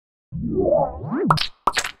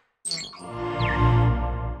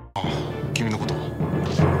君のことは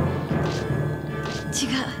違う。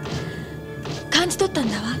感じ取ったん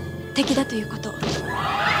だわ。敵だということ。敵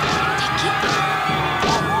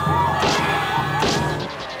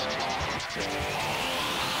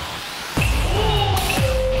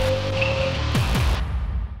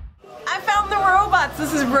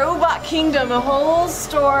？This is Robot Kingdom, a whole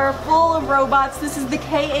store full of robots. This is the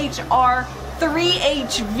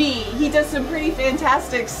KHR3HV. He does some pretty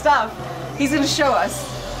fantastic stuff. He's going to show us.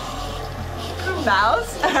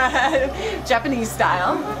 Mouse, Japanese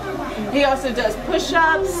style. He also does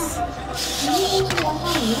push-ups.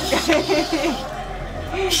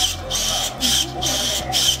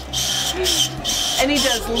 And he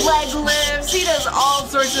does leg lifts, he does all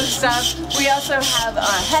sorts of stuff. We also have a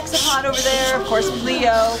hexapod over there, of course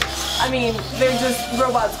Leo. I mean, they're just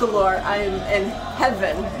robots galore. I am in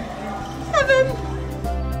heaven. Heaven!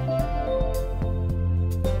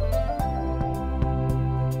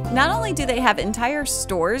 Not only do they have entire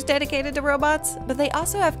stores dedicated to robots, but they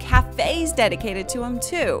also have cafes dedicated to them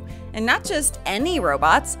too. And not just any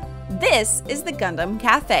robots. This is the Gundam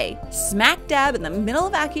Cafe, smack dab in the middle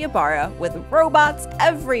of Akihabara, with robots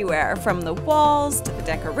everywhere, from the walls to the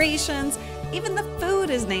decorations. Even the food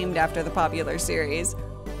is named after the popular series.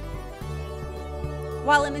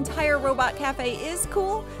 While an entire robot cafe is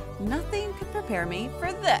cool, nothing could prepare me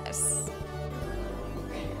for this.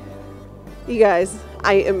 You guys,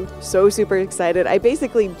 I am so super excited. I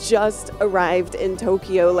basically just arrived in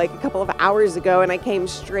Tokyo like a couple of hours ago and I came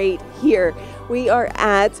straight here. We are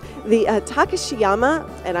at the Takashiyama,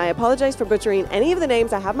 and I apologize for butchering any of the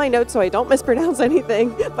names. I have my notes so I don't mispronounce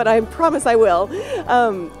anything, but I promise I will.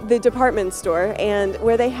 The department store, and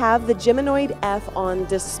where they have the Geminoid F on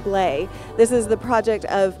display. This is the project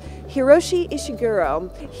of Hiroshi Ishiguro.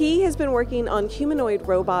 He has been working on humanoid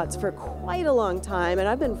robots for quite a long time, and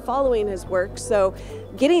I've been following his work, so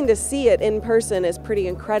getting to see it in person is pretty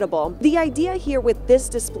incredible. The idea here with this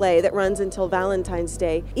display that runs until Valentine's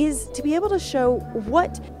Day is to be able to show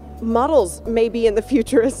what models may be in the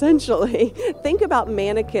future, essentially. Think about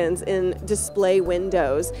mannequins in display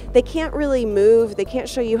windows. They can't really move, they can't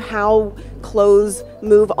show you how clothes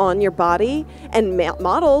move on your body, and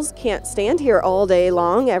models can't stand here all day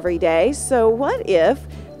long, every day. So what if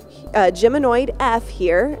Geminoid F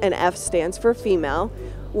here, and F stands for female,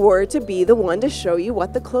 were to be the one to show you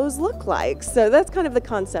what the clothes look like. So that's kind of the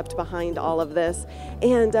concept behind all of this.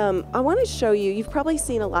 And I want to show you, you've probably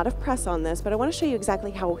seen a lot of press on this, but I want to show you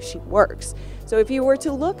exactly how she works. So if you were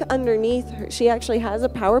to look underneath her, she actually has a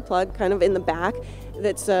power plug kind of in the back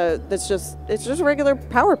it's just a regular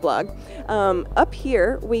power plug. Up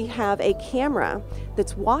here we have a camera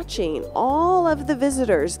that's watching all of the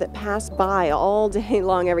visitors that pass by all day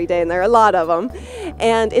long every day, and there are a lot of them,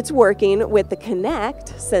 and it's working with the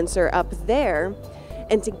Connect sensor up there,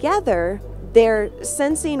 and together they're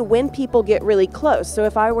sensing when people get really close. So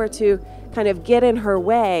if I were to kind of get in her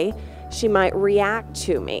way, she might react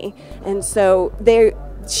to me. And so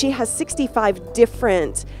she has 65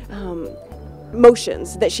 different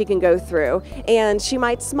motions that she can go through, and she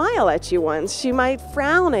might smile at you once, she might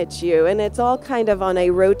frown at you, and it's all kind of on a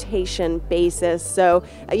rotation basis. So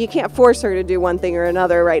you can't force her to do one thing or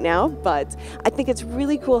another right now, but I think it's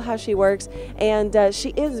really cool how she works, and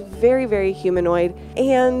she is very, very humanoid,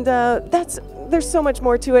 and there's so much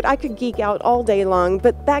more to it. I could geek out all day long,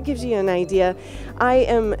 but that gives you an idea. I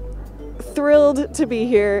am thrilled to be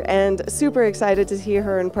here and super excited to see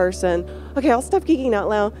her in person. Okay, I'll stop geeking out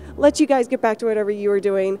now, let you guys get back to whatever you were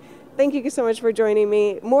doing. Thank you so much for joining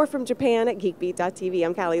me. More from Japan at geekbeat.tv.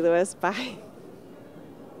 I'm Callie Lewis. Bye.